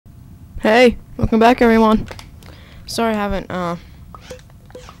Hey, welcome back everyone. Sorry I haven't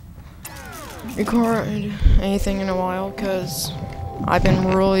recorded anything in a while because I've been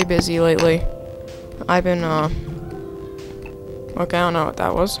really busy lately. I've been okay, I don't know what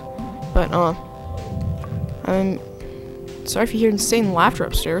that was. But I've been sorry if you hear insane laughter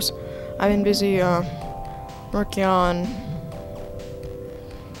upstairs. I've been busy working on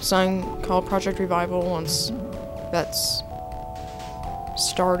something called Project Revival. Once that's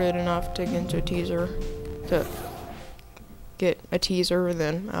started enough to get into a teaser,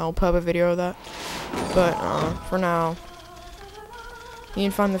 then I'll pub a video of that. But for now, you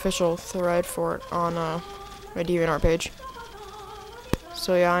can find the official thread for it on my DeviantArt page.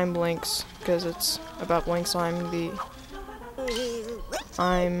 So yeah, I'm Blinks because it's about Blinks. I'm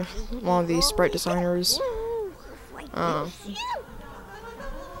one of the sprite designers. I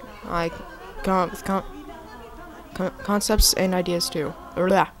come up with concepts and ideas too. If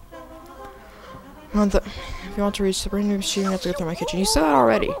you want to reach the brand new machine, you have to go through my kitchen. You said that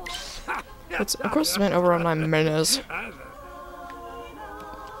already. Of course, it's been over on 9 minutes.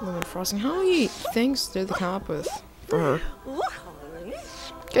 Lemon frosting. How many things did they come up with for her?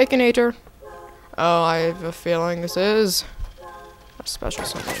 Cakeinator. Oh, I have a feeling this is a special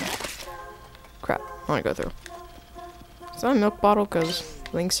something. Crap. I want to go through. Is that a milk bottle? Because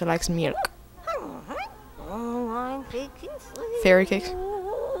Blinks likes milk. Fairy cake.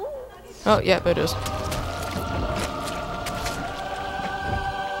 Oh, yep, it is. The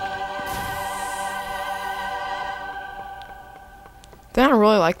thing I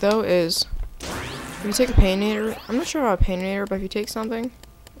really like though is if you take a painter. I'm not sure about a painter, but if you take something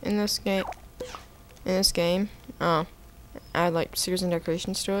in this game, add like stickers and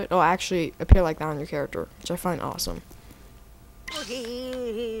decorations to it, it'll actually appear like that on your character, which I find awesome.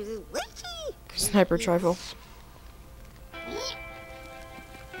 Sniper trifle.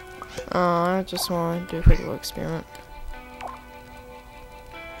 I just want to do a quick little experiment.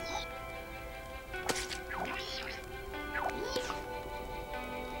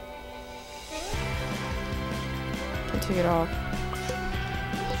 Can take it off.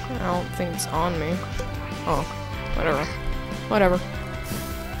 I don't think it's on me. Oh, whatever. Whatever.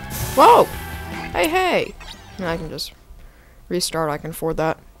 Whoa! Hey, hey! Now I can just restart. I can afford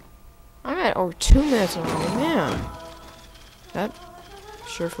that. I'm at over 2 minutes already, man. That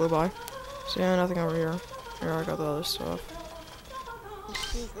sure flew by. So yeah, nothing over here. Here, I got the other stuff.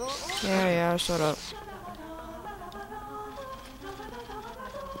 Yeah, shut up.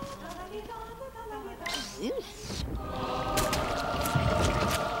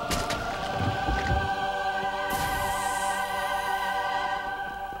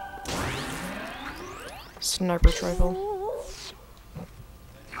 Sniper trifle.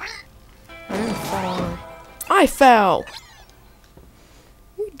 I didn't fall. I fell!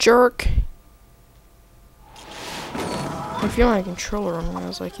 You jerk. I feel my controller on when I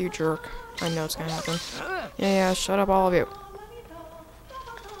was like, you jerk. I know it's gonna happen. Yeah, shut up all of you.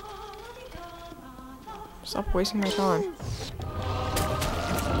 Stop wasting my time.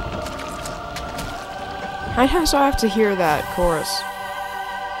 I have to hear that chorus.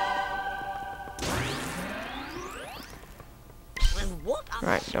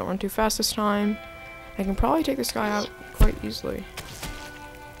 Alright, don't run too fast this time. I can probably take this guy out quite easily.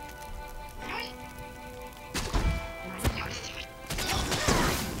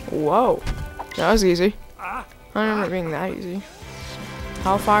 Whoa, that was easy. I remember it being that easy.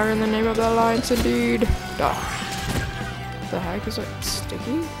 Hellfire in the name of the Alliance, indeed. Duh. What the heck is it?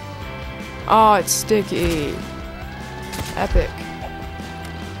 Sticky? Oh, it's sticky. Epic.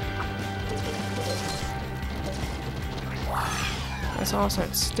 That's awesome.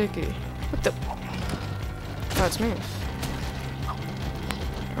 It's sticky. What the? Oh, it's me.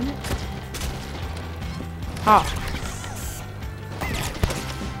 Ah.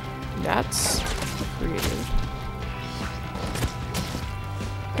 That's weird.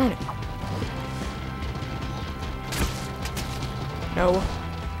 Darn it. No.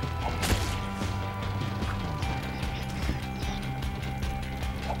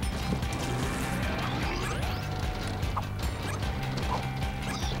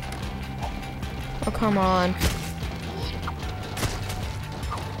 Oh, come on.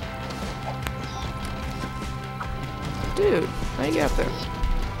 Dude, how do you get up there?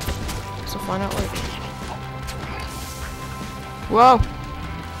 So find out later. Whoa!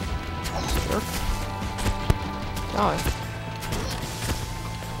 Jerk. Die.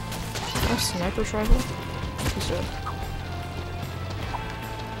 A sniper rifle? He's dead.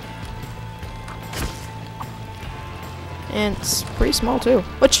 And it's pretty small too.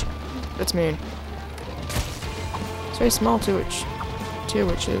 Which? That's mean. It's very small too, which too,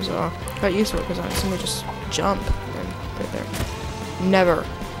 which is quite useful because I simply just jump and put it there. Never.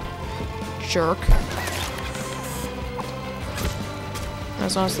 Jerk.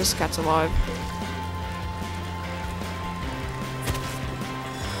 As long as this cat's alive.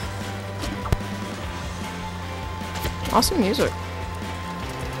 Awesome music.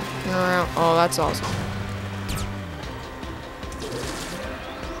 Oh, that's awesome.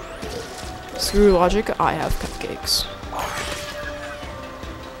 Screw logic, I have cupcakes.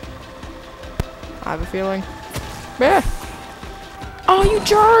 I have a feeling. Yeah. Oh, you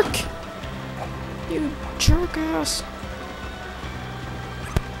jerk! You jerk ass.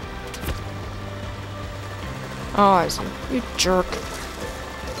 Oh, I see. You jerk.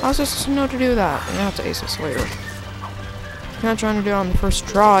 I was just to know to do that. I'm gonna have to ace this later. I'm not trying to do it on the first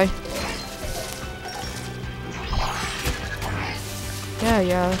try.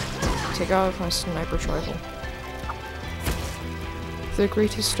 Yeah. Take out my sniper trifle. The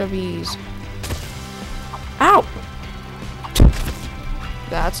greatest of ease. Ow!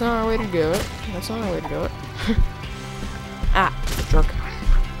 That's not a way to do it. That's not a way to do it. Ah, jerk.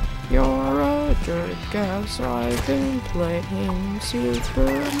 You're a jerk ass. I've been playing Super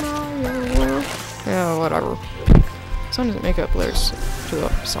Mario World. Yeah, whatever. Someone doesn't make up lyrics to the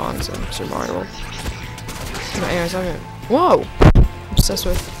songs in Super Mario World. But anyways, I'm whoa! Obsessed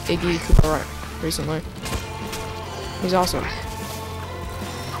with Iggy Cooper recently. He's awesome.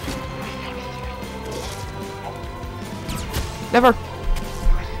 Never!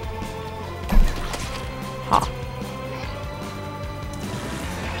 Ha.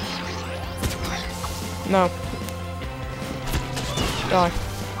 No. Die.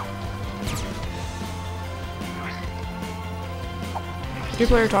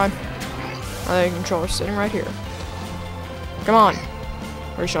 2-player time. The controller's sitting right here. Come on.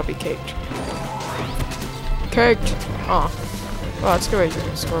 Or you shall be caked. Caked! Aw. Oh. Well, that's a good way to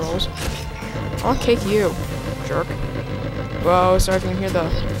do squirrels. I'll cake you, jerk. Whoa, sorry if you can hear the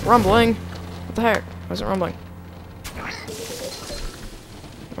rumbling. What the heck? Why is it rumbling?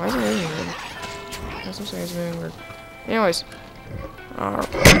 Why is it moving weird? That's what it's moving weird. Anyways.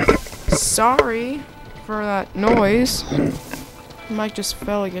 Sorry for that noise. The mic just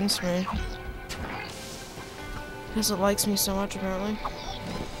fell against me. Because it likes me so much, apparently.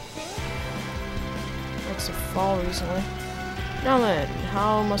 Likes to fall recently. Now then,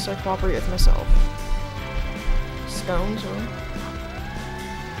 how must I cooperate with myself? Scones, or?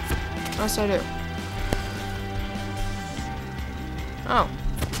 What else do I do? Oh.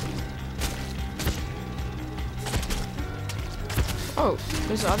 Oh,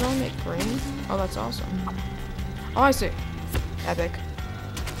 does the other one make green? Oh, that's awesome. Oh, I see. Epic.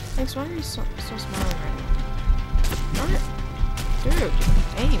 Thanks, why are you so smiling right now? Darn it. Dude,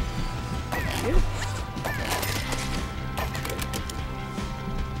 aim. Dude.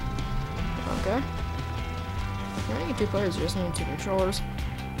 Okay. You only need 2 players, you just need 2 controllers.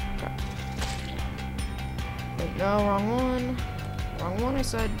 Okay. Wait, no, wrong one. Wrong one, I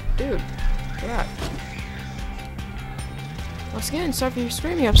said, dude. Yeah. Once again, sorry for you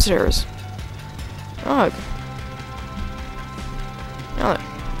screaming upstairs. Ugh. Now then.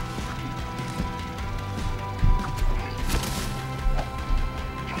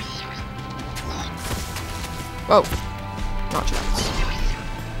 Whoa. Not chance.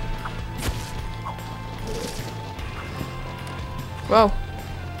 Whoa.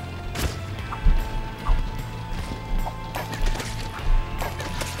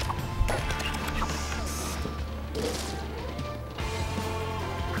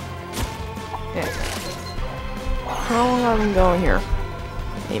 Yeah. How long have I been going here?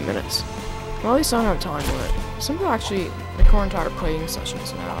 8 minutes. Well, at least I don't have a time limit. Some people actually record entire playing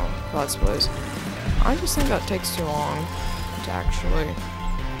sessions now. Let's plays. I just think that takes too long to actually.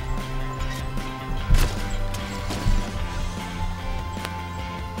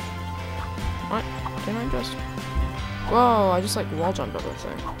 What? Didn't I just? Whoa! I just like wall jumped over the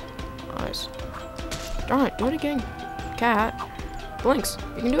thing. Nice. Darn it! Do it again, cat. Blinks.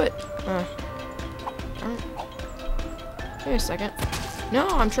 You can do it. Darn it. Wait a second. No,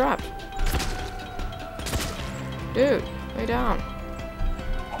 I'm trapped. Dude, lay down.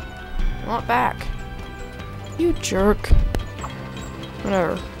 I want back. You jerk.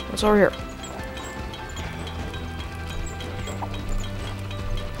 Whatever. What's over here?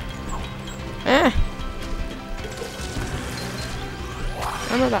 Eh.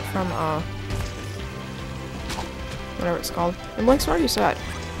 Remember that from, whatever it's called. And Blink's already said.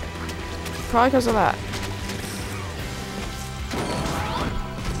 Probably because of that.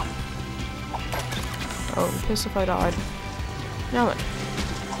 Oh, I'm pissed if I died. Now then.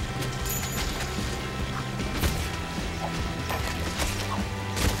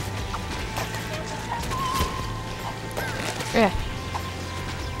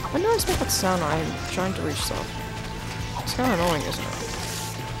 always make that sound when I'm trying to reach stuff? It's kind of annoying, isn't it?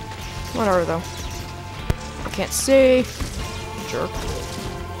 Whatever, though. I can't see. Jerk.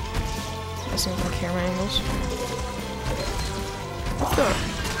 Messing with my camera angles. What the?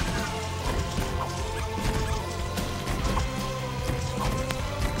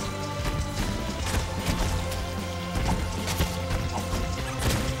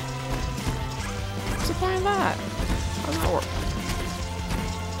 What's the point of that? How does that work?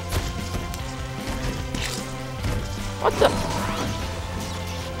 What the?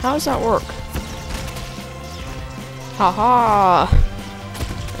 How does that work? Haha! I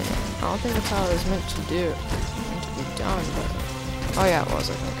don't think that's how it was meant to do. Meant to be done, but... Oh yeah, it was,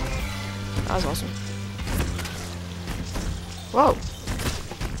 I think. That was awesome. Whoa!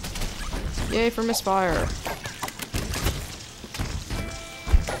 Yay for misfire.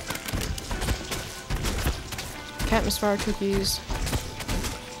 Cat misfire cookies.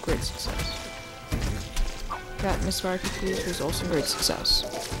 Great success. Cat misfire cookies was also great success.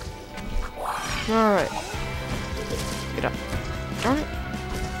 Alright. Get up. Darn it.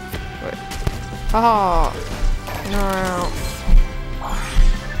 Wait. Haha! No.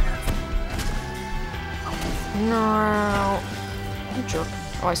 No. You jerk.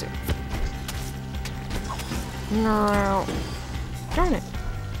 Oh, I see. No. Darn it.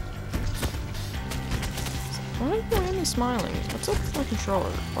 Why are you only smiling? What's up with my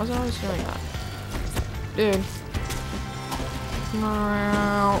controller? Why is it always doing that? Dude.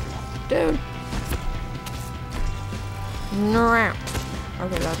 No. Dude. No.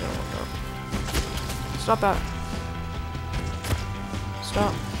 Okay, that didn't work out. Stop that.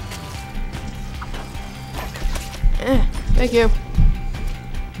 Stop. Thank you.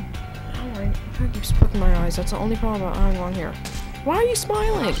 Alright, I keep poking my eyes. That's the only problem about I'm on here. Why are you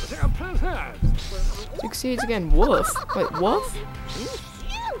smiling? Succeeds again. Woof. Wait, woof?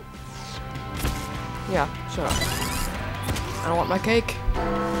 Yeah, shut up. I don't want my cake.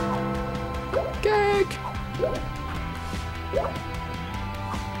 Cake!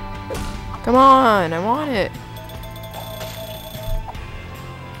 Come on, I want it.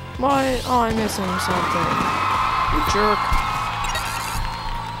 What? Oh, I'm missing something. You jerk.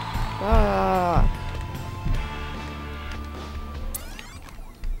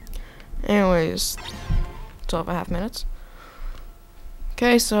 Anyways, 12.5 minutes.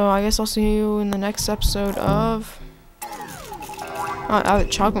 Okay, so I guess I'll see you in the next episode of... I have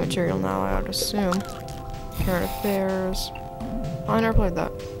chocolate material now, I would assume. Current affairs. Oh, I never played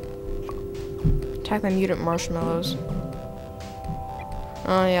that. Attack the mutant marshmallows.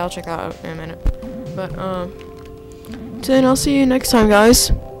 Yeah, I'll check that out in a minute. But, then I'll see you next time,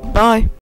 guys. Bye.